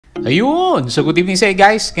Ayun! So good evening sa inyo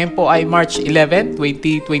guys. Ngayon po ay March 11,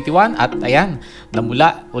 2021 at ayan,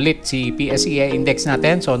 namula ulit si PSE index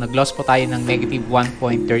natin. So nag-loss po tayo ng negative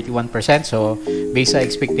 1.31%. So based sa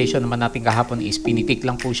expectation naman natin kahapon is pinitik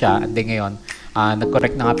lang po siya. And then ngayon,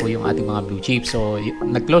 nag-correct na nga po yung ating mga blue chips. So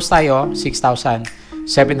nag-close tayo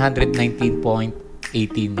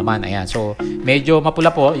 6,719.18 naman. Ayan. So medyo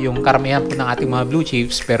mapula po yung karamihan po ng ating mga blue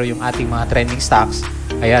chips, pero yung ating mga trending stocks,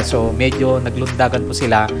 ayan, so medyo naglundagan po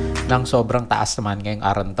sila ng sobrang taas naman ngayong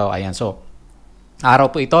araw na to. Ayan, so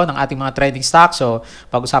araw po ito ng ating mga trending stocks. So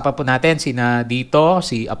pag-usapan po natin sina dito,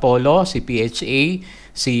 si Apollo, si PHA,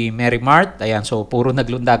 si Merrimart. Ayan, so puro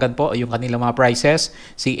naglundagan po yung kanilang mga prices.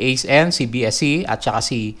 Si ACE, si BSE, at saka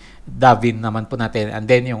si Davin naman po natin. And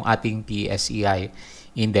then yung ating PSEI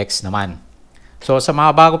index naman. So sa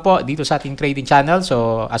mga bago po dito sa ating trading channel,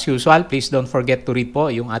 so as usual, please don't forget to read po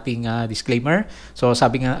yung ating disclaimer. So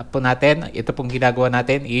sabi nga po natin, ito pong ginagawa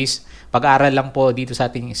natin is pag-aaral lang po dito sa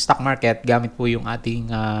ating stock market gamit po yung ating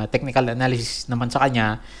technical analysis naman sa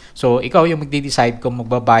kanya. So ikaw yung magde-decide kung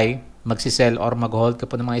magba-buy, magsisell, or mag-hold ka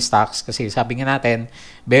po ng mga stocks, kasi sabi nga natin,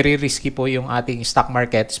 very risky po yung ating stock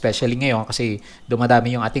market, especially ngayon kasi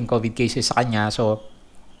dumadami yung ating COVID cases sa kanya. So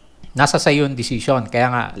nasa sa yung decision. Kaya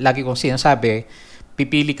nga, lagi kong sinasabi,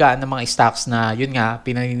 pipili ka ng mga stocks na, yun nga,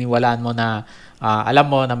 pinaniniwalaan mo na, alam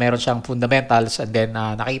mo na meron siyang fundamentals, and then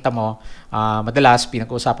nakita mo, madalas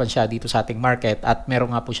pinag-uusapan siya dito sa ating market at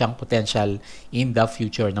meron nga po siyang potential in the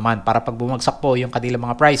future naman. Para pag bumagsak po yung kanilang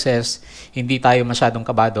mga prices, hindi tayo masyadong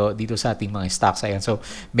kabado dito sa ating mga stocks. Ayan. So,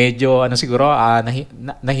 medyo, siguro,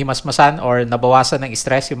 nahimasmasan or nabawasan ng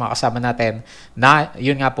stress yung mga kasama natin na,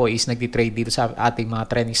 yun nga po, is nagtitrade dito sa ating mga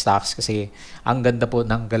trending stocks kasi ang ganda po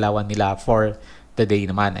ng galawan nila for today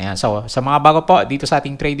naman. Ayan. So, sa mga bago po dito sa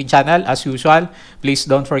ating trading channel, as usual, please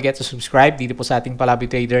don't forget to subscribe dito po sa ating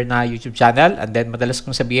Palaboy Trader na YouTube channel. And then, madalas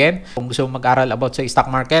kong sabihin, kung gusto mong mag-aral about sa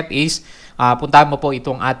stock market is, puntahan mo po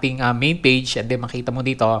itong ating main page, and then makita mo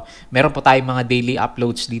dito, meron po tayong mga daily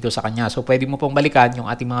uploads dito sa kanya. So, pwede mo pong balikan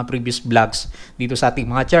yung ating mga previous vlogs dito sa ating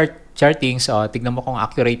mga chartings. Tignan mo kung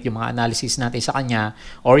accurate yung mga analysis natin sa kanya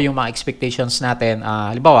or yung mga expectations natin.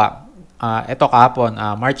 Halimbawa, ito kahapon,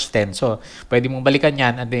 March 10. So, pwede mong balikan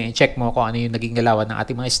yan and then check mo kung ano yung naging galawan ng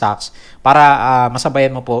ating mga stocks para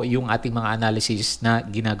masabayan mo po yung ating mga analysis na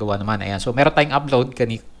ginagawa naman. Ayan. So, meron tayong upload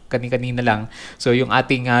kanina lang. So, yung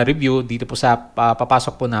ating review dito po sa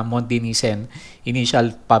papasok po na Mondinisen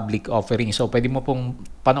Initial Public Offering. So, pwede mo pong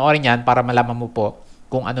panoorin yan para malaman mo po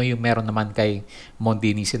kung ano yung meron naman kay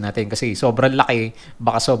Mondinisen natin. Kasi sobrang laki,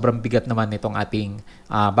 baka sobrang bigat naman nitong ating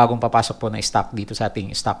bagong papasok po na stock dito sa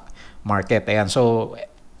ating stock market. Ayan. So,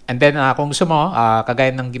 and then kung gusto mo,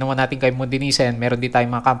 kagaya ng ginawa natin kay Mondinisen, meron din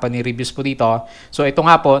tayong mga company reviews po dito. So, ito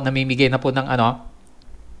nga po, namimigay na po ng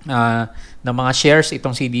ng mga shares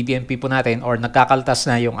itong si DDNP po natin, or nagkakaltas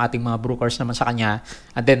na yung ating mga brokers naman sa kanya,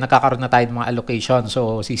 and then nagkakaroon na tayo ng mga allocation.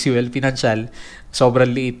 So si Sewell Financial, sobrang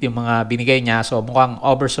liit yung mga binigay niya, so mukhang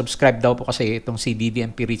oversubscribed daw po kasi itong si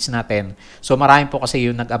DDNP REITs natin. So marami po kasi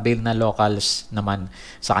yung nag-avail na locals naman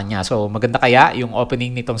sa kanya. So maganda kaya yung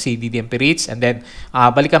opening nitong si DDNP REITs, and then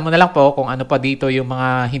balikan mo na lang po kung ano pa dito yung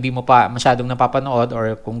mga hindi mo pa masyadong napapanood,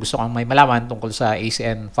 or kung gusto kang may malaman tungkol sa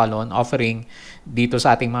ACN follow-on offering dito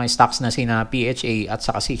sa ating mga stocks na sina PHA at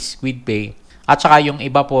saka si SquidPay, at saka yung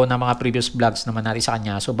iba po na mga previous vlogs naman natin sa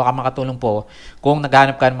kanya. So baka makatulong po kung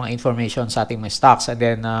naghahanap ka ng mga information sa ating mga stocks. And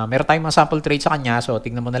then meron tayong mga sample trade sa kanya, so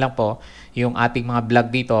tingnan mo na lang po yung ating mga vlog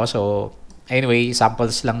dito. So anyway,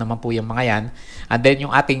 samples lang naman po yung mga yan. And then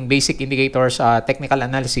yung ating basic indicators, technical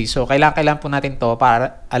analysis. So kailangan po natin to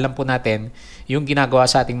para alam po natin yung ginagawa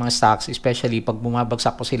sa ating mga stocks, especially pag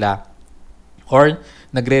bumabagsak po sila or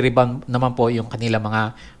nagre-rebound naman po yung kanila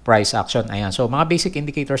mga price action. Ayan. So, mga basic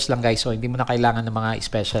indicators lang guys. So, hindi mo na kailangan ng mga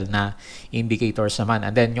special na indicators naman.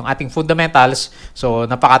 And then, yung ating fundamentals. So,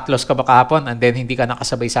 napaka-close ka ba kahapon and then hindi ka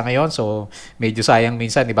nakasabay sa ngayon. So, medyo sayang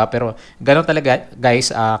minsan, di ba? Pero, ganun talaga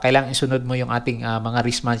guys. Kailangan isunod mo yung ating mga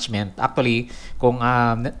risk management. Actually, kung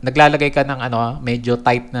naglalagay ka ng medyo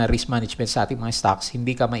tight na risk management sa ating mga stocks,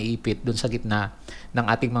 hindi ka maiipit dun sa gitna ng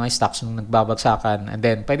ating mga stocks nung nagbabagsakan. And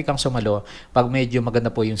then, pwede kang sumalo pag medyo maganda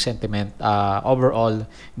po yung sentiment overall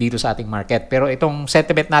dito sa ating market. Pero itong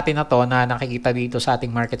sentiment natin na to na nakikita dito sa ating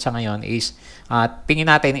market sa ngayon is tingin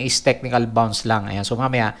natin is technical bounce lang. Ayan. So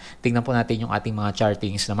mamaya tingnan po natin yung ating mga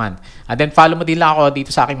chartings naman. And then follow mo din lang ako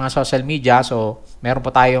dito sa aking mga social media. So meron po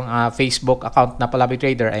tayong Facebook account na Palaboy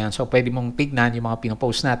Trader. Ayan. So pwede mong tignan yung mga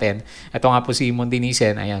pinopost natin. Ito nga po si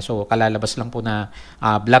Mondinisen. Ayan. So kalalabas lang po na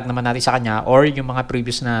vlog naman natin sa kanya, or yung mga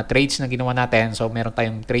previous na trades na ginawa natin. So meron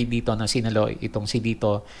tayong trade dito na sinalo itong si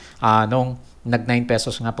dito nung nag 9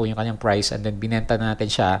 pesos nga po yung kanyang price and then binenta na natin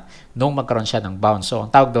siya nung magkaroon siya ng bounce. So,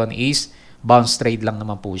 ang tawag doon is bounce trade lang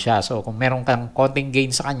naman po siya. So, kung meron kang konting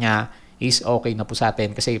gain sa kanya, is okay na po sa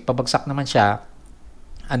atin kasi pabagsak naman siya.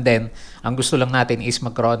 And then, ang gusto lang natin is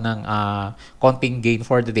magkaroon ng konting gain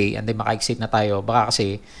for the day and then maka-exit na tayo. Baka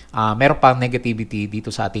kasi meron pang negativity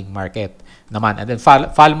dito sa ating market naman. And then,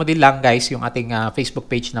 follow mo din lang guys yung ating Facebook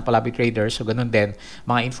page na Palaboy Trader. So, ganun din,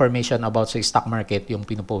 mga information about sa stock market yung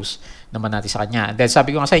pinupost naman natin sa kanya. And then,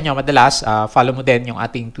 sabi ko nga sa inyo, madalas, follow mo din yung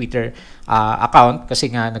ating Twitter account kasi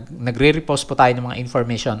nga nagre-repost po tayo ng mga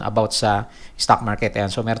information about sa stock market. Ayan.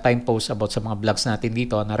 So, meron tayong post about sa mga vlogs natin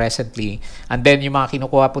dito na recently. And then, yung mga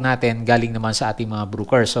kinukuha po natin galing naman sa ating mga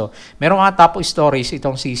broker. So, meron mga top stories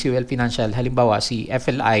itong si CUL Financial. Halimbawa, si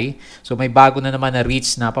FLI. So, may bago na naman na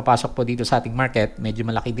REITs na papasok po dito sa ating market. Medyo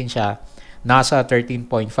malaki din siya. Nasa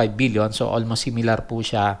 13.5 billion. So, almost similar po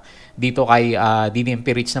siya dito kay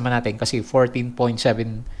DDMP REITs naman natin kasi 14.7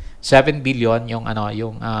 billion yung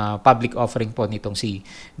public offering po nitong si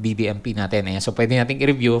DDMP natin. Ayan. So, pwede nating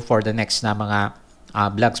i-review for the next na mga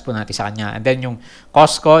vlogs po natin sa kanya. And then yung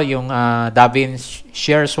Costco, yung Davin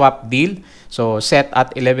share swap deal. So, set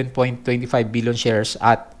at 11.25 billion shares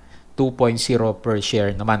at 2.0 per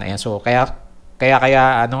share naman. Ayan. So, kaya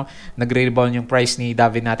nagre-rebound yung price ni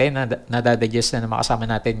Davin natin, nadadigest na makasama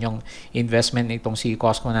natin yung investment nitong si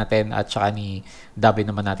Costco natin at saka ni Davin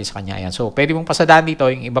naman natin sa kanya. Ayan. So, pwede mong pasadaan dito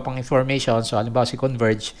yung iba pang information. So, halimbawa si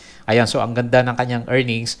Converge. Ayan. So, ang ganda ng kanyang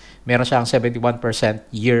earnings. Meron siyang 71%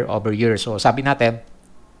 year over year. So, sabi natin,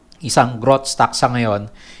 isang growth stock sa ngayon,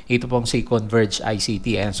 ito pong si Converge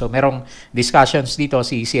ICT. And so, merong discussions dito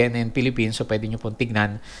si CNN Philippines, so pwede nyo pong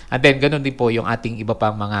tignan. And then, ganun din po yung ating iba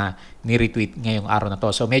pang mga ni-retweet ngayong araw na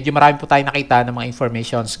to. So, medyo marami po tayo nakita ng mga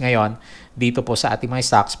informations ngayon dito po sa ating mga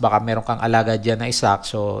stocks. Baka meron kang alaga dyan na stock,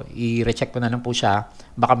 so i-recheck po na lang po siya.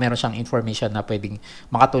 Baka meron siyang information na pwedeng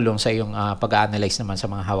makatulong sa iyong pag-a-analyze naman sa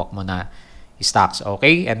mga hawak mo na stocks.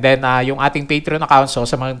 Okay? And then, yung ating Patreon account, so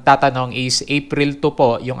sa mga tatanong is April 2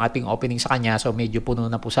 po yung ating opening sa kanya. So, medyo puno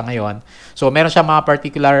na po sa ngayon. So, meron siya mga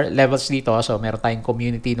particular levels dito. So, meron tayong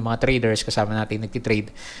community ng mga traders kasama natin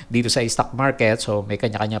nagtitrade dito sa stock market. So, may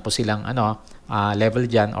kanya-kanya po silang level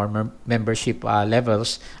dyan or membership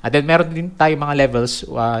levels. And then, meron din tayong mga levels.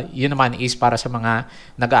 Yun naman is para sa mga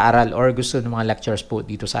nag-aaral or gusto ng mga lectures po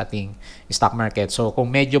dito sa ating stock market. So,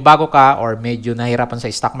 kung medyo bago ka or medyo nahirapan sa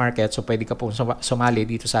stock market, so pwede ka po sumali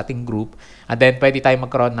dito sa ating group. And then, pwede tayong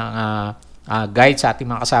magkaroon ng guide sa ating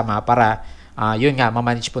mga kasama para yun nga,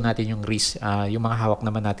 ma-manage po natin yung risk, yung mga hawak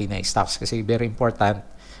naman natin na stocks. Kasi very important,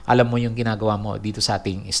 alam mo yung ginagawa mo dito sa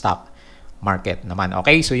ating stock market naman.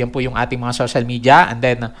 Okay, so yan po yung ating mga social media. And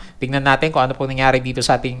then, tingnan natin kung ano po nangyari dito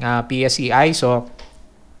sa ating PSEI. So,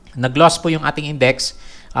 nag-loss po yung ating index.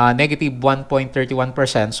 Negative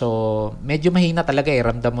 1.31%. So, medyo mahina talaga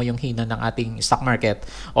ramdam mo yung hina ng ating stock market.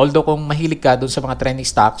 Although, kung mahilig ka dun sa mga trending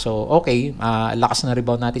stock, so okay, lakas na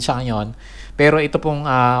rebound natin sa ngayon. Pero ito pong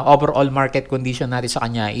overall market condition natin sa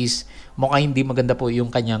kanya is mukhang hindi maganda po yung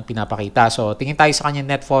kanyang pinapakita. So, tingin tayo sa kanyang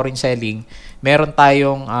net foreign selling. Meron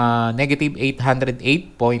tayong negative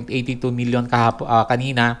 808.82 million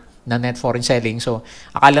kanina na net foreign selling. So,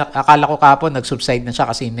 akala ko kahapon nag-subside na siya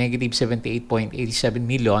kasi negative 78.87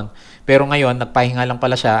 million. Pero ngayon, nagpahinga lang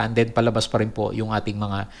pala siya and then palabas pa rin po yung ating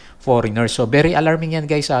mga foreigners. So, very alarming yan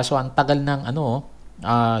guys. So, ang tagal ng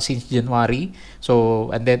since January.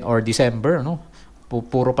 So, and then or December,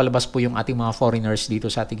 puro palabas po yung ating mga foreigners dito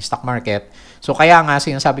sa ating stock market. So, kaya nga,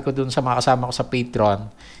 sinasabi ko dun sa mga kasama ko sa Patreon,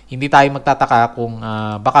 hindi tayo magtataka kung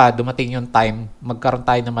baka dumating yung time, magkaroon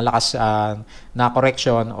tayo ng malakas na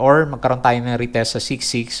correction or magkaroon tayo ng retest sa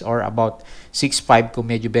 6.6 or about 6.5 kung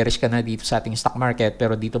medyo bearish ka na dito sa ating stock market.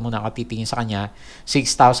 Pero dito muna ako titingin sa kanya,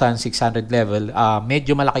 6,600 level.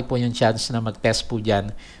 Medyo malaki po yung chance na mag-test po dyan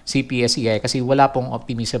si PSEI kasi wala pong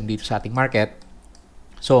optimism dito sa ating market.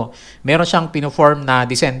 So, meron siyang pinoform na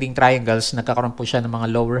descending triangles, nagkakaroon po siya ng mga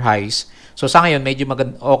lower highs. So, sa ngayon, medyo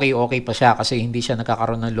okay pa siya kasi hindi siya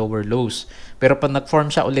nagkakaroon ng lower lows. Pero pag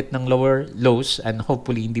nag-form siya ulit ng lower lows and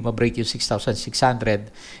hopefully hindi ma-break yung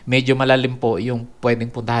 6,600, medyo malalim po yung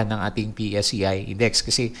pwedeng puntahan ng ating PSEI index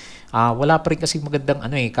kasi wala pa rin kasi magandang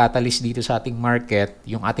catalyst dito sa ating market.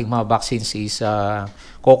 Yung ating mga vaccines is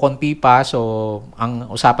kokonti pa. So, ang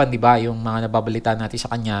usapan, di ba, yung mga nababalita natin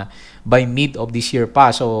sa kanya by mid of this year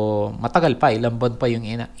pa. So, matagal pa, ilang buwan pa yung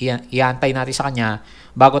iantay natin sa kanya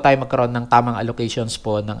bago tayo magkaroon ng tamang allocations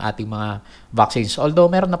po ng ating mga vaccines. Although,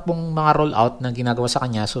 meron na pong mga rollout na ginagawa sa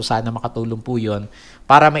kanya, so sana makatulong po yun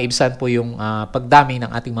para maibsan po yung pagdami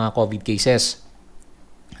ng ating mga COVID cases.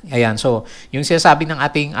 Ayan, so yung sinasabi ng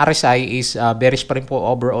ating RSI is bearish pa rin po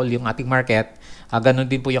overall yung ating market. Ganun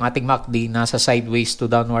din po yung ating MACD, nasa sideways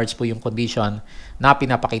to downwards po yung condition na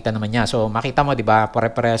pinapakita naman niya. So makita mo, di ba,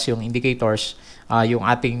 pare-parehas yung indicators. Yung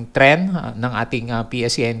ating trend ng ating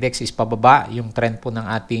PSE index is pababa, yung trend po ng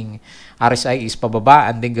ating RSI is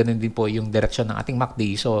pababa, and then ganun din po yung direction ng ating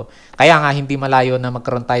MACD. So kaya nga hindi malayo na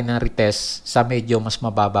magkaroon tayo ng retest sa medyo mas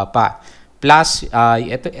mababa pa. Plus,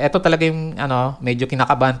 ito talaga yung medyo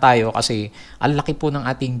kinakabahan tayo kasi ang laki po ng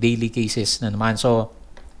ating daily cases na naman. So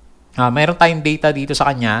mayroon tayong data dito sa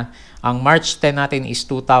kanya. Ang March 10 natin is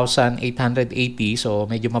 2,880. So,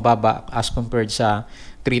 medyo mababa as compared sa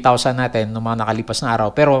 3,000 natin noong mga nakalipas na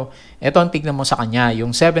araw. Pero, ito ang tignan mo sa kanya.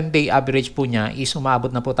 Yung 7-day average po niya is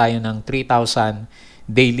umabot na po tayo ng 3,000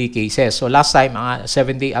 daily cases. So, last time, ang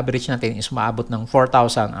 7-day average natin is umabot ng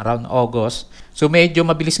 4,000 around August. So, medyo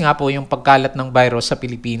mabilis nga po yung pagkalat ng virus sa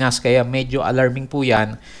Pilipinas. Kaya medyo alarming po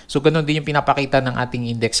yan. So, ganun din yung pinapakita ng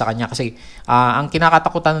ating index sa kanya. Kasi, ang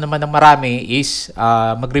kinakatakutan naman ng marami is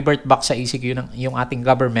mag-revert back sa ECQ ng yung ating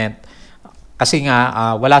government. Kasi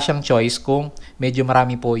nga, wala siyang choice kung medyo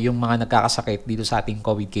marami po yung mga nagkakasakit dito sa ating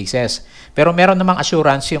COVID cases. Pero meron namang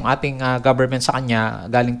assurance yung ating government sa kanya.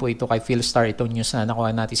 Galing po ito kay Philstar, itong news na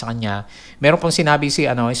nakuha natin sa kanya. Meron pong sinabi si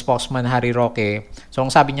spokesman Harry Roque. So,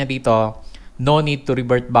 ang sabi niya dito, no need to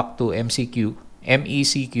revert back to MECQ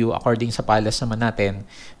according sa palace naman natin.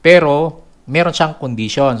 Pero, meron siyang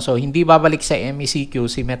condition. So, hindi babalik sa MECQ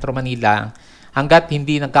si Metro Manila hanggat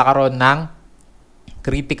hindi nagkakaroon ng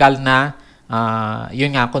critical na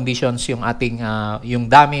yun nga, conditions yung ating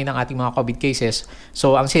yung dami ng ating mga COVID cases.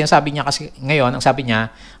 So, ang sinasabi niya kasi ngayon, ang sabi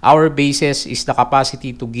niya, our basis is the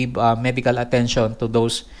capacity to give medical attention to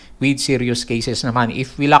those with serious cases naman.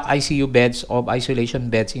 If we lack ICU beds or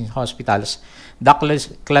isolation beds in hospitals, the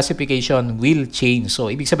classification will change.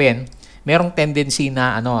 So, ibig sabihin, merong tendency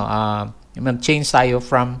na mag-change tayo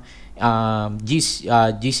from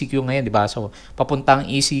GCQ ngayon, di ba? So, papuntang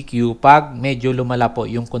ECQ pag medyo lumala po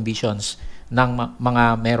yung conditions ng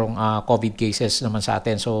mga merong COVID cases naman sa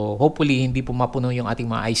atin. So, hopefully, hindi po mapuno yung ating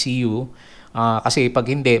mga ICU kasi pag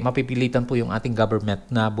hindi, mapipilitan po yung ating government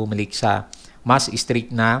na bumalik sa mas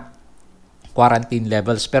strict na quarantine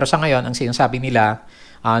levels. Pero sa ngayon, ang sinasabi nila,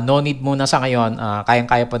 no need muna sa ngayon,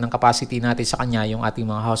 kayang-kaya pa ng capacity natin sa kanya yung ating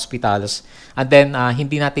mga hospitals. And then,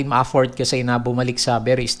 hindi natin ma-afford kasi na bumalik sa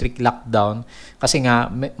very strict lockdown kasi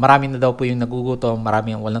nga, marami na daw po yung nagugutom,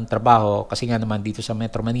 marami ang walang trabaho kasi nga naman dito sa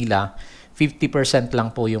Metro Manila, 50%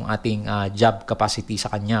 lang po yung ating job capacity sa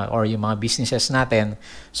kanya or yung mga businesses natin.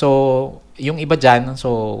 So, yung iba dyan,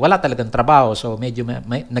 so wala talagang trabaho. So, medyo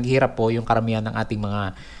naghihirap po yung karamihan ng ating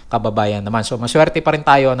mga kababayan naman. So, maswerte pa rin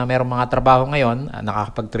tayo na mayroong mga trabaho ngayon.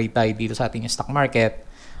 Nakakapag-trade tayo dito sa ating stock market.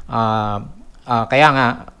 Kaya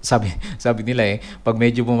nga, sabi nila pag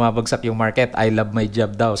medyo bumabagsak yung market, I love my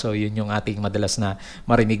job daw. So, yun yung ating madalas na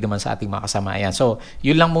marinig naman sa ating mga kasama. Ayan. So,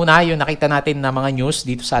 yun lang muna yung nakita natin na mga news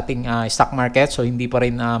dito sa ating stock market. So, hindi pa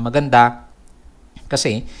rin maganda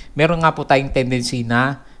kasi meron nga po tayong tendency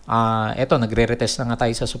na nagre-retest na nga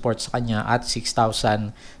tayo sa support sa kanya at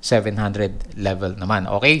 6,700 level naman.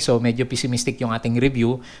 Okay, so medyo pessimistic yung ating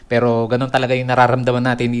review pero ganun talaga yung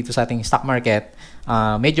nararamdaman natin dito sa ating stock market.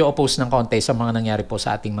 Medyo opposed ng konti sa mga nangyari po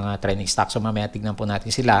sa ating mga trending stocks. So mamaya tignan po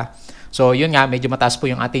natin sila. So yun nga, medyo mataas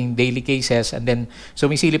po yung ating daily cases and then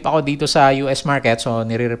sumisilip ako dito sa US market. So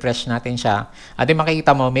nire-refresh natin siya. At then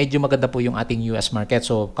makikita mo, medyo maganda po yung ating US market.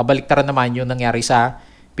 So kabaliktaran naman yung nangyari sa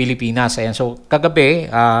Pilipinas. Ayan. So, kagabi,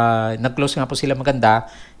 nag-close nga po sila maganda.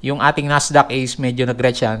 Yung ating Nasdaq is medyo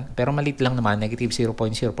nag-red yan, pero maliit lang naman, negative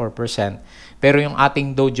 0.04%. Pero yung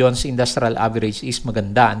ating Dow Jones Industrial Average is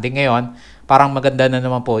maganda. And then ngayon, parang maganda na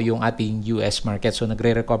naman po yung ating US market. So,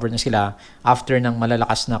 nagre-recover na sila after ng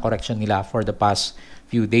malalakas na correction nila for the past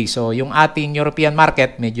few days. So, yung ating European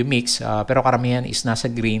market, medyo mixed, pero karamihan is nasa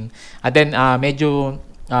green. And then, medyo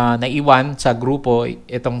naiwan sa grupo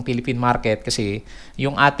itong Philippine market kasi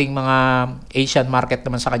yung ating mga Asian market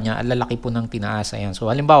naman sa kanya lalaki po ng tinaas. Ayan. So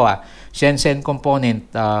halimbawa, Shenzhen component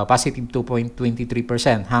positive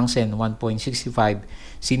 2.23%, Hang Seng 1.65%,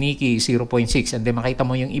 Nikkei 0.6%, and then makita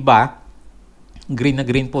mo yung iba green na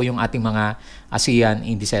green po yung ating mga ASEAN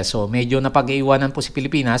indices. So, medyo napag-iwanan po si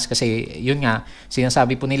Pilipinas kasi yun nga,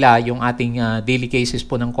 sinasabi po nila yung ating daily cases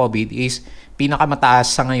po ng COVID is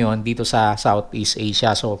pinakamataas sa ngayon dito sa Southeast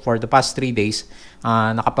Asia. So, for the past 3 days,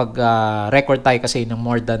 nakapag-record tayo kasi ng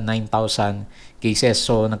more than 9,000 cases.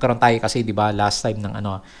 So, nagkaroon tayo kasi, di ba, last time ng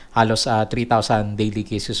halos 3,000 daily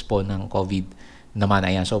cases po ng COVID naman.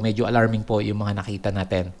 Ayan. So, medyo alarming po yung mga nakita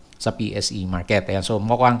natin sa PSE market. Ayan. So,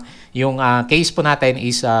 mukhang yung case po natin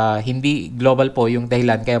is hindi global po yung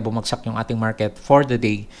dahilan kaya bumagsak yung ating market for the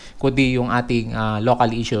day, kundi yung ating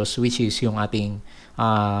local issues which is yung ating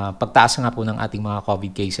pagtaas nga po ng ating mga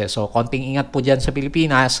COVID cases. So, konting ingat po dyan sa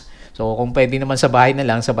Pilipinas. So, kung pwede naman sa bahay na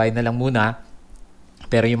lang muna.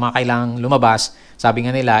 Pero yung mga kailangang lumabas, sabi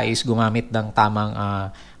nga nila is gumamit ng tamang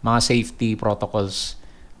mga safety protocols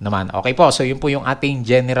naman. Okay po, so yun po yung ating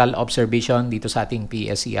general observation dito sa ating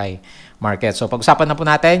PSEI market. So pag-usapan na po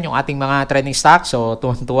natin yung ating mga trending stocks. So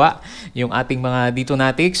tuwan-tuwa yung ating mga dito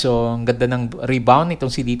natin. So ang ganda ng rebound itong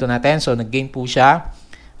si dito natin. So nag-gain po siya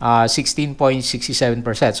 16.67%.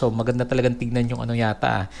 So maganda talagang tignan yung ano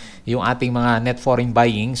yata, yung ating mga net foreign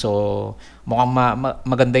buying. So mukhang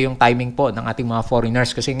maganda yung timing po ng ating mga foreigners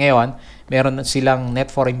kasi ngayon meron silang net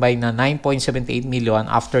foreign buying na 9.78 million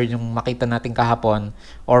after yung makita natin kahapon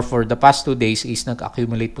or for the past 2 days is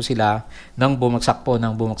nag-accumulate po sila ng bumagsak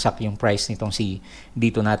yung price nitong si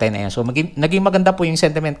dito natin. Ayan. So naging maganda po yung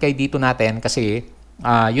sentiment kay dito natin kasi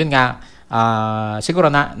yun nga siguro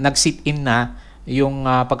na nag-sit in na yung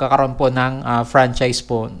pagkakaroon po ng franchise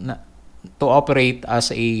po to operate as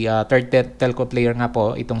a third telco player nga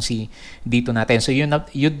po itong si dito natin. So yun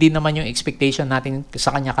din naman yung expectation natin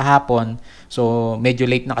sa kanya kahapon. So medyo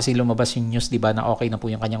late na kasi lumabas yung news, 'di ba, na okay na po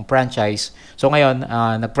yung kanyang franchise. So ngayon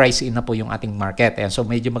nag-price in na po yung ating market. And so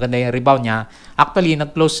medyo maganda yung rebound niya. Actually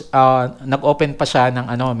nag-open pa siya ng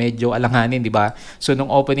medyo alanganin, 'di ba? So nung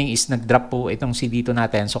opening is nag-drop po itong si dito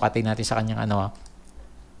natin. So katin natin sa kanyang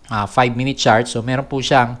 5-minute chart. So meron po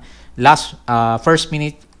siyang first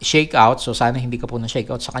minute shakeout. So sana hindi ka po na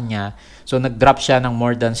shakeout sa kanya. So nag-drop siya ng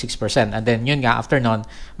more than 6%. And then yun nga, after nun,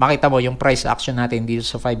 makita mo yung price action natin dito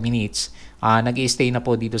sa 5 minutes. Nag-i-stay na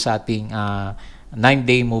po dito sa ating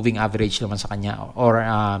 9-day moving average naman sa kanya. Or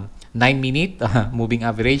 9-minute moving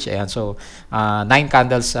average. Ayan. So 9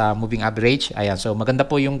 candles moving average. Ayan. So maganda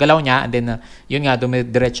po yung galaw niya. And then yun nga,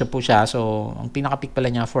 dumidiretso po siya. So ang pinaka-peak pala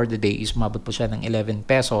niya for the day is umabot po siya ng 11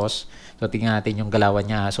 pesos. So tingnan natin yung galawan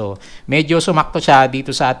niya. So medyo sumakto siya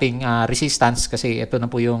dito sa ating resistance kasi ito na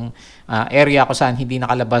po yung area kung saan hindi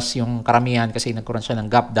nakalabas yung karamihan kasi nagkaroon siya ng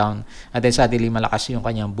gap down. At then suddenly malakas yung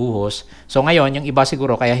kanyang buhos. So ngayon, yung iba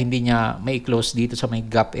siguro kaya hindi niya may close dito sa may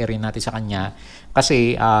gap area natin sa kanya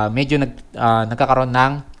kasi medyo nagkakaroon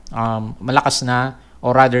ng malakas na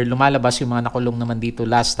or rather lumalabas yung mga nakulong naman dito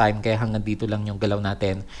last time kaya hanggang dito lang yung galaw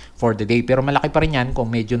natin for the day. Pero malaki pa rin yan kung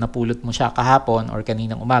medyo napulot mo siya kahapon or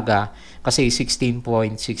kaninang umaga kasi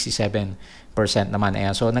 16.67% naman.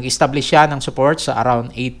 Ayan. So nag-establish siya ng support sa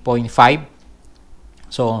around 8.5.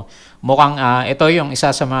 So mukhang ito yung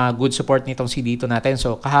isa sa mga good support nitong si dito natin.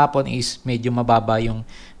 So kahapon is medyo mababa yung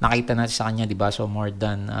nakita natin sa kanya, 'di ba? So more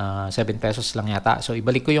than 7 pesos lang yata. So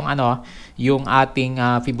ibalik ko yung yung ating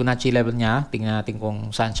Fibonacci level niya. Tingnan natin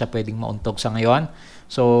kung saan siya pwedeng mauntog sa ngayon.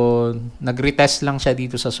 So nag-retest lang siya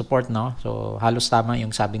dito sa support, no? So halos tama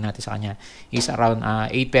yung sabi natin sa kanya is around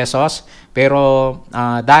 8 pesos. Pero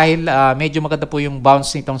dahil medyo maganda po yung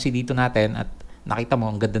bounce nitong si dito natin at nakita mo,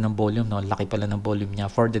 ang ganda ng volume, no? Laki pala ng volume niya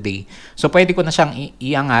for the day. So, pwede ko na siyang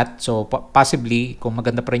iangat. So, possibly, kung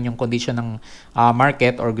maganda pa rin yung condition ng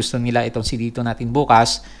market or gusto nila itong si dito natin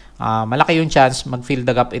bukas, malaki yung chance mag-fill the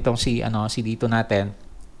gap itong si dito natin.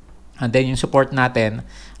 And then, yung support natin,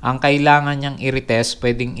 ang kailangan niyang i-retest,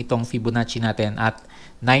 pwedeng itong Fibonacci natin at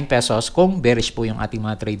 9 pesos kung bearish po yung ating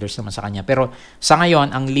mga traders naman sa kanya. Pero sa ngayon,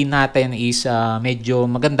 ang lean natin is medyo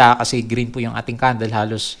maganda kasi green po yung ating candle,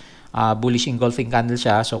 halos bullish engulfing candle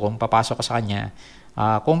siya. So kung papasok ka sa kanya,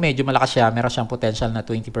 kung medyo malakas siya, meron siyang potential na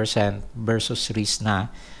 20% versus risk na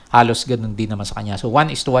halos ganun din naman sa kanya. So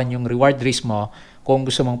 1:1 yung reward risk mo kung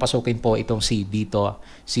gusto mong pasukin po itong si dito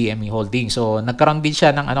CME Holding. So nagkaroon din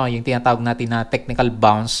siya ng yung tinatawag natin na technical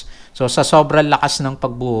bounce. So sa sobrang lakas ng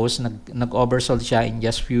pagbuhos, nag-oversold siya in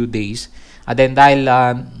just few days. And then dahil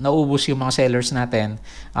naubos yung mga sellers natin,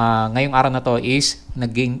 ngayong araw na to is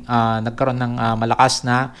nagkaroon ng malakas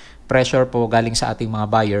na pressure po galing sa ating mga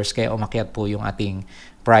buyers kaya umakyat po yung ating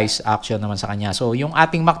price action naman sa kanya. So yung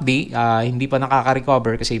ating MACD hindi pa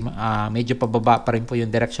nakaka-recover kasi medyo pababa pa rin po yung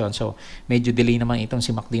direction. So medyo delay naman itong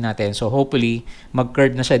si MACD natin. So hopefully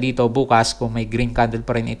mag-curve na siya dito bukas kung may green candle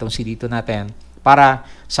pa rin itong si dito natin para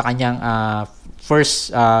sa kanyang first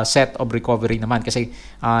set of recovery naman kasi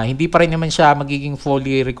hindi pa rin naman siya magiging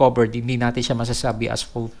fully recovered. Hindi natin siya masasabi as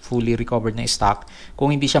fully recovered na stock kung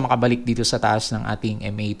hindi siya makabalik dito sa taas ng ating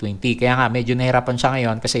MA20. Kaya nga medyo nahirapan siya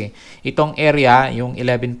ngayon kasi itong area, yung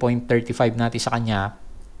 11.35 natin sa kanya,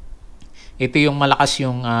 ito yung malakas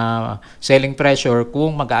yung selling pressure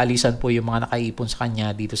kung mag-aalisan po yung mga nakaipon sa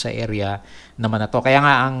kanya dito sa area naman na to. Kaya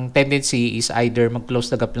nga ang tendency is either mag-close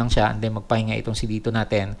the gap lang siya and then magpahinga itong si dito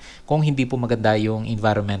natin kung hindi po maganda yung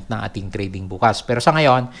environment ng ating trading bukas. Pero sa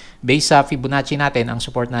ngayon, based sa Fibonacci natin, ang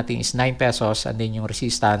support natin is 9 pesos and then yung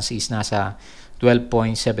resistance is nasa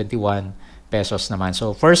 12.71 pesos naman.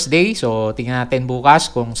 So first day, so tingnan natin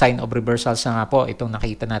bukas kung sign of reversals na nga po itong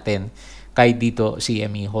nakita natin kay dito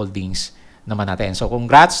CME Holdings naman natin. So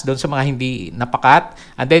congrats doon sa mga hindi napakat.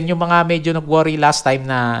 And then yung mga medyo nag-worry last time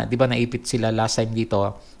na, di ba naipit sila last time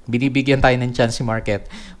dito, binibigyan tayo ng chance si market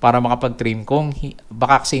para makapag-trim kung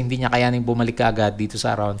baka kasi hindi niya kayanin bumalik ka agad dito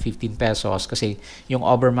sa around 15 pesos kasi yung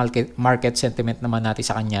over market sentiment naman natin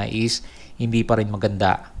sa kanya is hindi pa rin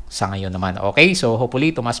maganda sa ngayon naman. Okay, so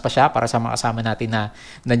hopefully tumas pa siya para sa mga kasama natin na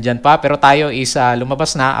nandyan pa. Pero tayo is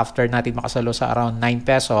lumabas na after natin makasalo sa around 9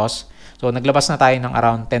 pesos. So naglabas na tayo ng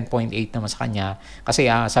around 10.8 naman sa kanya.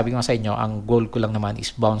 Kasi sabi ko sa inyo, ang goal ko lang naman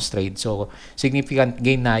is bounce trade. So significant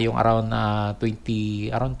gain na yung around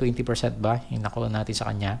 20% ba yung nakuha natin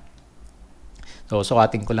sa kanya. So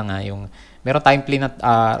sukatin ko lang yung meron tayong play na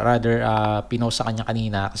pinost sa kanya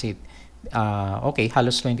kanina kasi okay,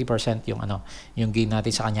 halos 20% yung gain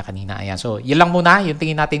natin sa kanya kanina. Ayan. So, yun lang muna yung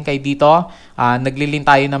tingin natin kay dito. Naglilin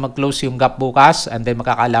tayo na mag-close yung gap bukas and then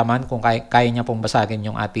makakaalaman kung kaya niya pong basagin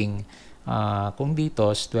yung ating kung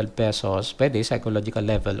dito 12 pesos, pwede psychological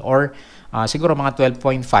level or siguro mga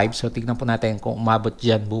 12.5. So, tignan po natin kung umabot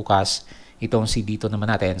dyan bukas itong si dito naman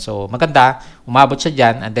natin. So, maganda, umabot siya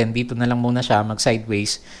dyan and then dito na lang muna siya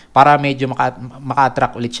mag-sideways para medyo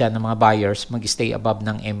maka-attract ulit siya ng mga buyers, mag-stay above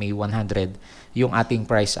ng MA100 yung ating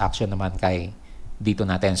price action naman kay dito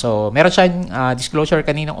natin. So, meron siyang disclosure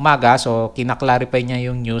kaninang umaga. So, kinaklarify niya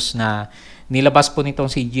yung news na nilabas po nitong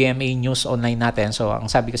si GMA News Online natin. So, ang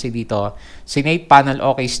sabi kasi dito, Senate panel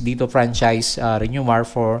okays dito franchise renewal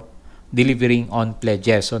for delivering on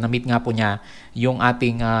pledges. So, na-meet nga po niya yung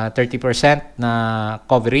ating 30% na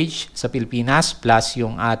coverage sa Pilipinas plus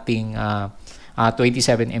yung ating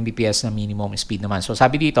 27 Mbps na minimum speed naman. So,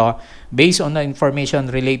 sabi dito, based on the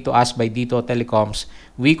information relayed to us by Dito Telecoms,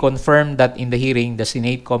 we confirm that in the hearing, the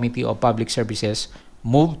Senate Committee of Public Services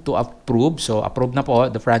moved to approve. So, approve na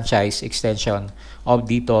po the franchise extension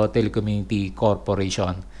of Dito Telecommunity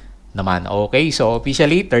Corporation naman. Okay, so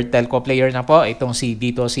officially, third telco player na po itong si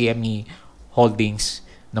Dito CME Holdings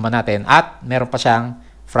naman natin at meron pa siyang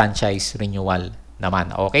franchise renewal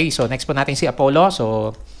naman. Okay, so next po natin si Apollo.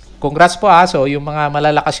 So, congrats po So, yung mga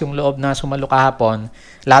malalakas yung loob na sumalo kahapon,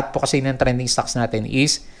 lahat po kasi ng trending stocks natin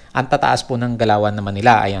is ang tataas po ng galawan naman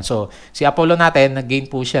nila. Ayan, so si Apollo natin, nag-gain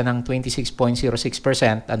po siya ng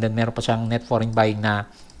 26.06% and then meron pa siyang net foreign buying na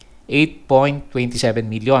 8.27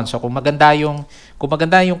 million. So kung maganda yung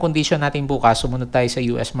condition natin bukas, sumunod tayo sa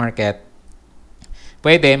US market,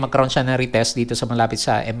 pwede magkaroon siya ng retest dito sa malapit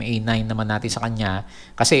sa MA9 naman natin sa kanya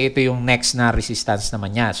kasi ito yung next na resistance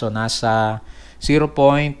naman niya. So nasa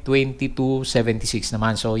 0.2276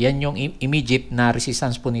 naman. So, yan yung immediate na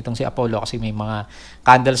resistance po nitong si Apollo kasi may mga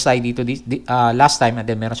candles tayo dito last time and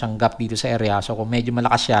then meron siyang gap dito sa area. So, kung medyo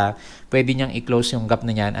malakas siya, pwede niyang i-close yung gap na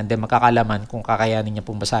yan and then makakalaman kung kakayanin niya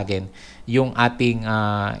pong basagin yung ating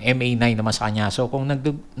MA9 naman sa kanya. So, kung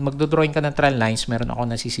magdodrawing ka ng trend lines, meron ako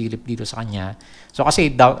nasisilip dito sa kanya. So, kasi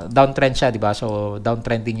downtrend siya, di ba? So,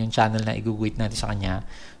 downtrending yung channel na iguguhit natin sa kanya.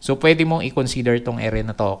 So, pwede mong i-consider itong area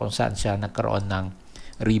na to kung saan siya nagkaroon ng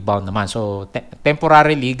rebound naman. So,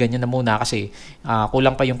 temporarily, ganyan na muna kasi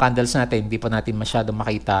kulang pa yung candles natin. Hindi pa natin masyadong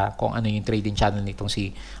makita kung ano yung trading channel nitong si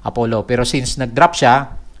Apollo. Pero since nag-drop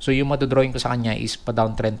siya, so yung madodrawing ko sa kanya is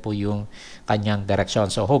pa-downtrend po yung kanyang direction.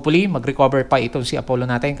 So, hopefully, mag-recover pa itong si Apollo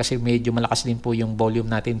natin kasi medyo malakas din po yung volume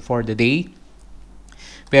natin for the day.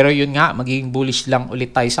 Pero yun nga, magiging bullish lang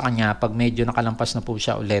ulit tayo sa kanya pag medyo nakalampas na po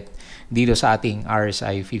siya ulit dito sa ating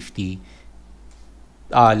RSI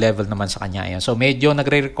 50 level naman sa kanya. Ayan. So, medyo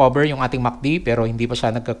nagre-recover yung ating MACD pero hindi pa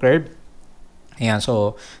siya nagka-curve. Ayan.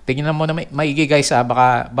 So, tingnan mo na maigi guys.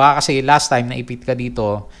 Baka kasi last time naipit ka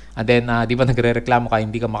dito and then, di ba nagre-reklamo ka,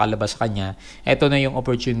 hindi ka makalabas sa kanya. Ito na yung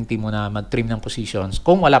opportunity mo na mag-trim ng positions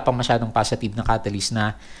kung wala pang masyadong positive na catalyst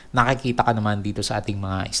na nakikita ka naman dito sa ating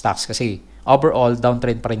mga stocks. Kasi overall,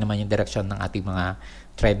 downtrend pa rin naman yung direction ng ating mga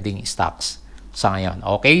trending stocks sa ngayon.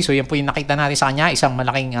 Okay, so yan po yung nakita natin sa kanya. Isang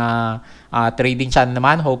malaking trading channel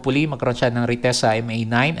naman. Hopefully, magkaroon siya ng retest sa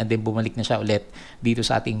MA9 and then bumalik na siya ulit dito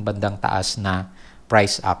sa ating bandang taas na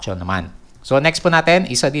price action naman. So, next po natin,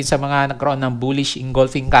 isa din sa mga nagkaroon ng bullish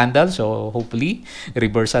engulfing candle. So, hopefully,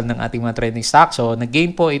 reversal ng ating mga trending stock. So,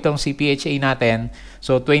 nag-gain po itong CPHA natin.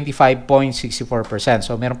 So, 25.64%.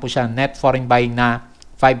 So, meron po siyang net foreign buying na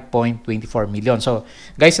 5.24 million. So,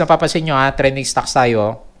 guys, napapansin nyo trending stocks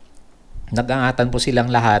tayo. Nag-angatan po silang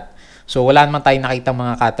lahat. So, wala naman tayong nakitang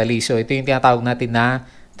mga catalyst. So, ito yung tinatawag natin na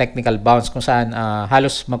technical bounce kung saan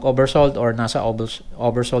halos mag-oversold or nasa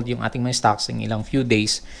oversold yung ating mga stocks ng ilang few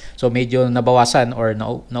days. So, medyo nabawasan or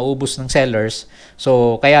naubos ng sellers.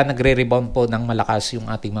 So, kaya nagre-rebound po ng malakas yung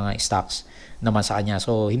ating mga stocks naman sa kanya.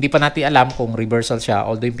 So, hindi pa natin alam kung reversal siya,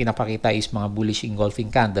 although yung pinapakita is mga bullish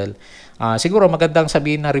engulfing candle. Siguro magandang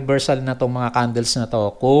sabihin na reversal na tong mga candles na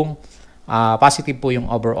to kung positive po yung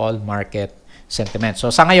overall market sentiment.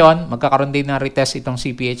 So, sa ngayon, magkakaroon din na retest itong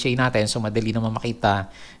CPHA natin. So, madali naman makita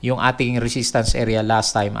yung ating resistance area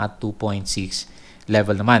last time at 2.6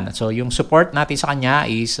 level naman. So, yung support natin sa kanya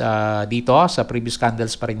is dito sa previous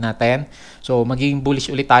candles pa rin natin. So, magiging bullish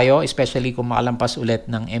ulit tayo, especially kung makalampas ulit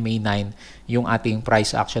ng MA9 yung ating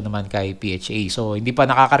price action naman kay PHA. So, hindi pa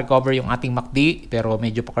nakaka-recover yung ating MACD, pero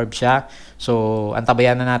medyo pa-curve siya. So,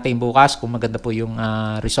 antabayan na natin bukas kung maganda po yung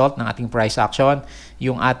result ng ating price action.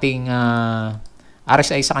 Yung ating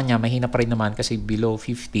RSI sa kanya, mahina pa rin naman kasi below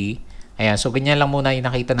 50. Ayan, so ganyan lang muna yung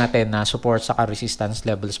nakita natin na support sa resistance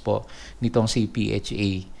levels po nitong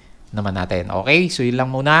CPHA naman natin. Okay, so yun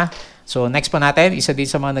lang muna. So next po natin, isa din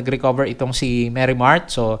sa mga nag-recover itong si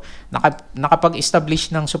Merrimart. So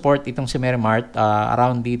nakapag-establish ng support itong si Merrimart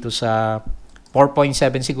around dito sa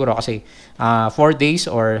 4.7 siguro kasi 4 days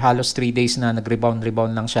or halos 3 days na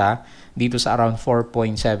nag-rebound lang siya dito sa around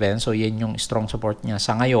 4.7. So yan yung strong support niya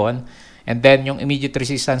sa ngayon. And then yung immediate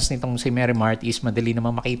resistance nitong si Merrimart is madali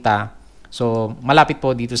namang makita. So, malapit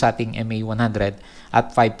po dito sa ating MA100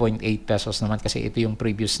 at 5.8 pesos naman kasi ito yung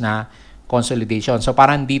previous na consolidation. So,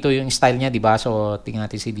 parang dito yung style niya, di ba? So, tingnan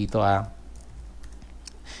natin si dito.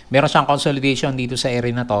 Meron siyang consolidation dito sa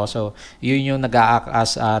area na to. So, yun yung nag-a-act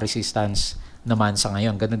as resistance naman sa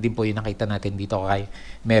ngayon. Ganun din po yung nakita natin dito kay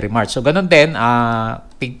Merrimart. So, ganun din,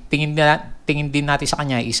 tingin din natin sa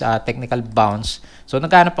kanya is technical bounce. So,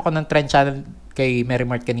 naghahanap ako ng trend channel kay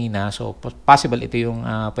Merrimart kanina. So, possible ito yung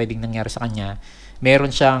pwedeng nangyari sa kanya. Meron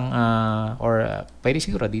siyang, pwede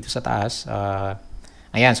siguro dito sa taas.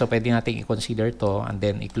 Ayan, so pwede natin i-consider to and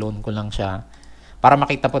then i-clone ko lang siya para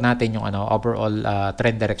makita po natin yung overall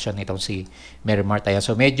trend direction nitong si Merrimart. Ayan,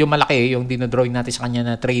 so medyo malaki yung dinodrawing natin sa kanya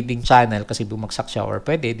na trading channel kasi bumagsak siya or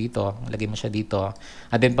pwede dito, lagay mo siya dito.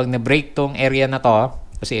 And then pag na-break tong area na to,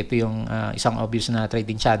 kasi ito yung isang obvious na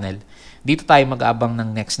trading channel, dito tayo mag-aabang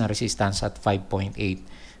ng next na resistance at 5.8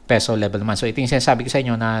 peso level naman. So ito yung sinasabi ko sa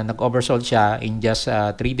inyo na nag-oversold siya in just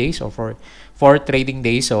 3 days or 4 trading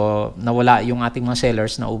days. So nawala yung ating mga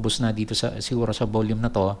sellers na ubos na dito siguro sa volume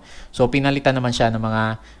na to. So pinalitan naman siya ng mga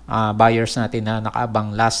buyers natin na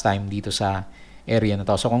nakaabang last time dito sa area na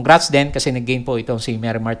to. So congrats din kasi nag-gain po itong si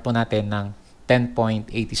Merrimart po natin ng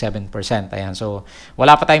 10.87%. Ayan. So,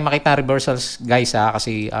 wala pa tayong makita reversals guys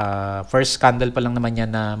kasi first candle pa lang naman yan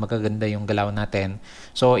na magaganda yung galaw natin.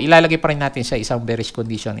 So, ilalagay pa rin natin sa isang bearish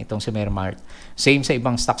condition itong si Merrimart. Same sa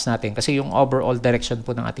ibang stocks natin kasi yung overall direction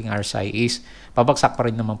po ng ating RSI is pabagsak pa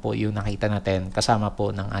rin naman po yung nakita natin kasama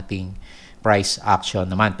po ng ating price action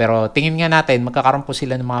naman. Pero tingin nga natin, magkakaroon po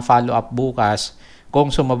sila ng mga follow-up bukas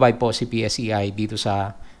kung sumabay po si PSEI dito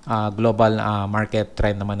sa global market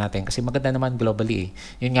trend naman natin kasi maganda naman globally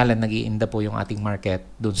yun nga lang nag-iinda po yung ating market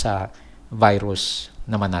dun sa virus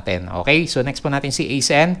naman natin. Okay, so next po natin si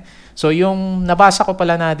ASN. So yung nabasa ko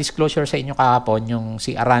pala na disclosure sa inyo kahapon, yung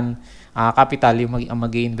si Aran Capital, yung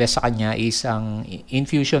mag-i-invest sa kanya is ang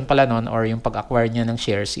infusion pala nun or yung pag-acquire niya ng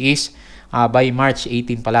shares is by March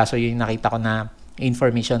 18 pala. So yun nakita ko na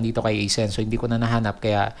information dito kay ASN. So hindi ko na nahanap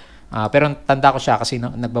kaya pero tanda ko siya kasi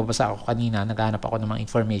nagbabasa ako kanina, naghahanap ako ng mga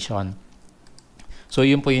information. So,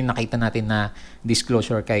 yun po yung nakita natin na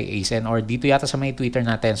disclosure kay ASN or dito yata sa may Twitter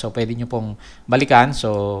natin. So, pwede nyo pong balikan.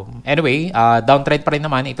 So, anyway, downtrend pa rin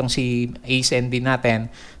naman itong si ASN din natin.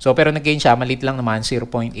 So, pero nag-gain siya, maliit lang naman,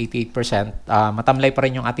 0.88%. Matamlay pa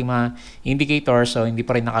rin yung ating mga indicators. So, hindi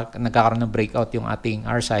pa rin nagkakaroon ng breakout yung ating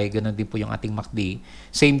RSI. Ganun din po yung ating MACD.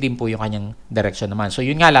 Same din po yung kanyang direction naman. So,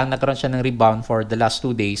 yun nga lang, nagkaroon siya ng rebound for the last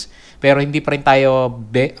 2 days. Pero hindi pa rin tayo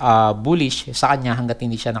bullish sa kanya hanggat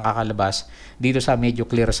hindi siya nakakalabas dito sa medyo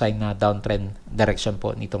clear sign na downtrend direction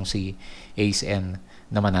po nitong si ASN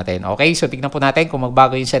naman natin. Okay, so tignan po natin kung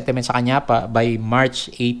magbago yung sentiment sa kanya by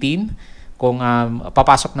March 18, kung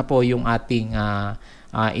papasok na po yung ating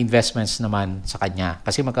investments naman sa kanya.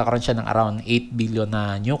 Kasi magkakaroon siya ng around 8 billion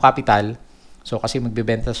na new capital. So kasi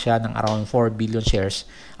magbebenta siya ng around 4 billion shares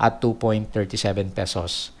at 2.37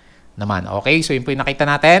 pesos naman. Okay, so yun po yung nakita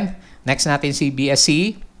natin. Next natin si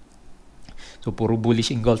BSE. So, puro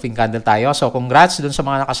bullish engulfing candle tayo. So, congrats dun sa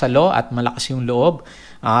mga nakasalo at malakas yung loob.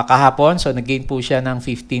 Kahapon, so nag-gain po siya ng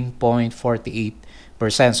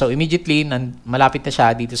 15.48%. So, immediately, malapit na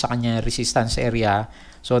siya dito sa kanya resistance area.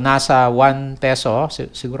 So, nasa 1 peso,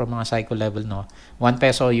 siguro mga cycle level, no? 1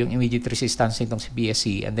 peso yung immediate resistance nitong si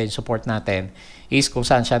BSE. And then, support natin is kung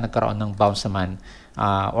saan siya nagkaroon ng bounce naman.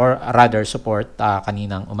 Or rather, support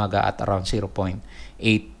kaninang umaga at around 0.8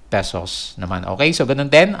 pesos naman. Okay, so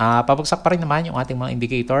ganun din, pabagsak pa rin naman yung ating mga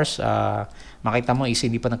indicators. Makita mo is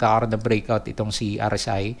hindi pa nagkakaroon ng breakout itong si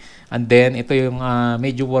RSI. And then, ito yung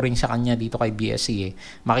medyo worrying sa kanya dito kay PSE.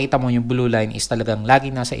 Makita mo yung blue line is talagang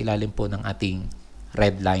lagi nasa ilalim po ng ating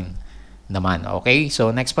red line naman. Okay, so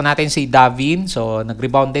next po natin si Davin. So,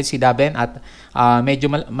 nag-rebound din si Davin at medyo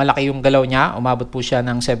malaki yung galaw niya. Umabot po siya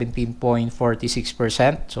ng 17.46%.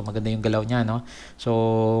 So, maganda yung galaw niya, no? So,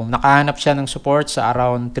 nakahanap siya ng support sa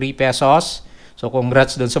around 3 pesos. So,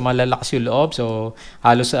 congrats doon sa malalakas yung loob. So,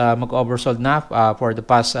 halos mag-oversold na for the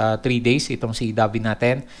past 3 days itong si Davin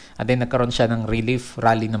natin. And then, nagkaroon siya ng relief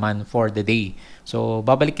rally naman for the day. So,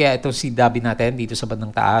 babalik kaya itong si Davin natin dito sa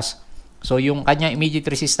bandang taas. So, yung kanya immediate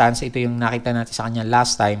resistance, ito yung nakita natin sa kanya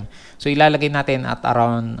last time. So, ilalagay natin at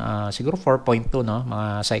around siguro 4.2, no?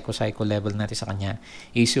 Mga psycho level natin sa kanya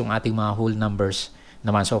is yung ating mga whole numbers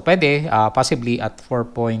naman. So, pwede possibly at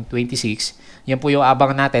 4.26. Yan po yung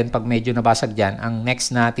abangan natin pag medyo nabasag dyan. Ang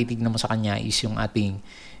next na titignan mo sa kanya is yung ating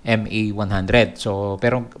MA100. So,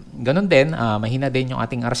 pero ganun din, mahina din yung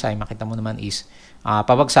ating RSI. Makita mo naman is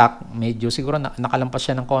pabagsak, medyo siguro nakalampas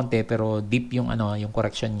siya ng konti pero deep yung yung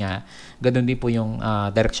correction niya. Ganun din po yung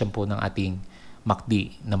direction po ng ating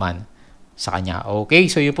MACD naman sa kanya. Okay,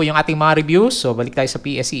 so yun po yung ating mga reviews. So balik tayo sa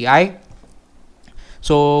PSEI.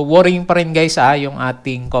 So worrying pa rin guys yung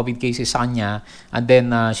ating COVID cases sa kanya. And then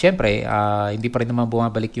syempre hindi pa rin naman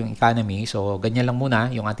bumabalik yung economy. So ganyan lang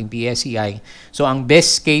muna yung ating PSEI. So ang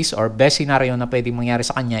best case or best scenario na pwedeng mangyari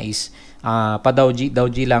sa kanya is pa-Dow G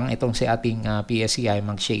lang itong si ating PSEI,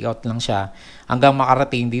 mag-shake out lang siya hanggang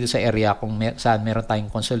makarating dito sa area kung saan meron tayong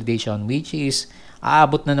consolidation, which is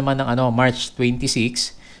aabot na naman ng March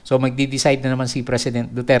 26. So magdi-decide na naman si President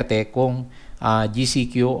Duterte kung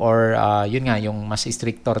GCQ or yun nga yung mas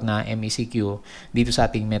strictor na MECQ dito sa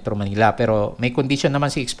ating Metro Manila. Pero may condition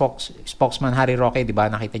naman si spokesman Harry Roque, di ba?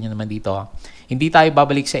 Nakita niyo naman dito. Hindi tayo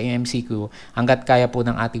babalik sa MECQ hangga't kaya po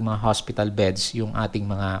ng ating mga hospital beds yung ating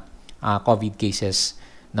mga COVID cases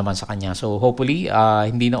naman sa kanya. So hopefully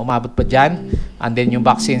hindi na umabot pa dyan. And then yung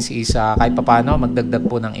vaccines is kahit papano magdagdag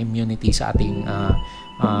po ng immunity sa ating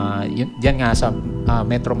yan nga sa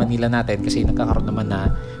Metro Manila natin kasi nagkakaroon naman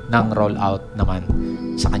ng rollout naman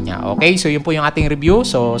sa kanya. Okay, so yun po yung ating review.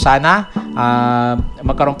 So sana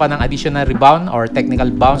magkaroon pa ng additional rebound or technical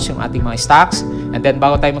bounce yung ating mga stocks. And then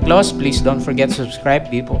bago tayo mag-close, please don't forget to subscribe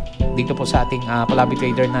dito po sa ating Palaboy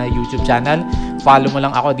Trader na YouTube channel. Follow mo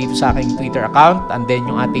lang ako dito sa aking Twitter account. And then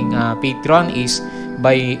yung ating Patreon is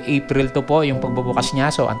by April 2 po yung pagbubukas niya.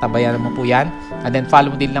 So, antabayan mo po yan. And then, follow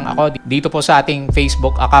mo din lang ako dito po sa ating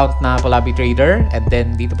Facebook account na Palaboy Trader. And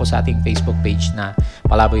then, dito po sa ating Facebook page na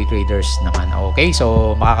Palaboy Traders naman. Okay?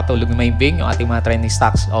 So, makakatulong na maimbing yung ating mga trending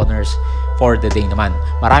stocks owners for the day naman.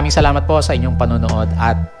 Maraming salamat po sa inyong panonood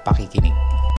at pakikinig.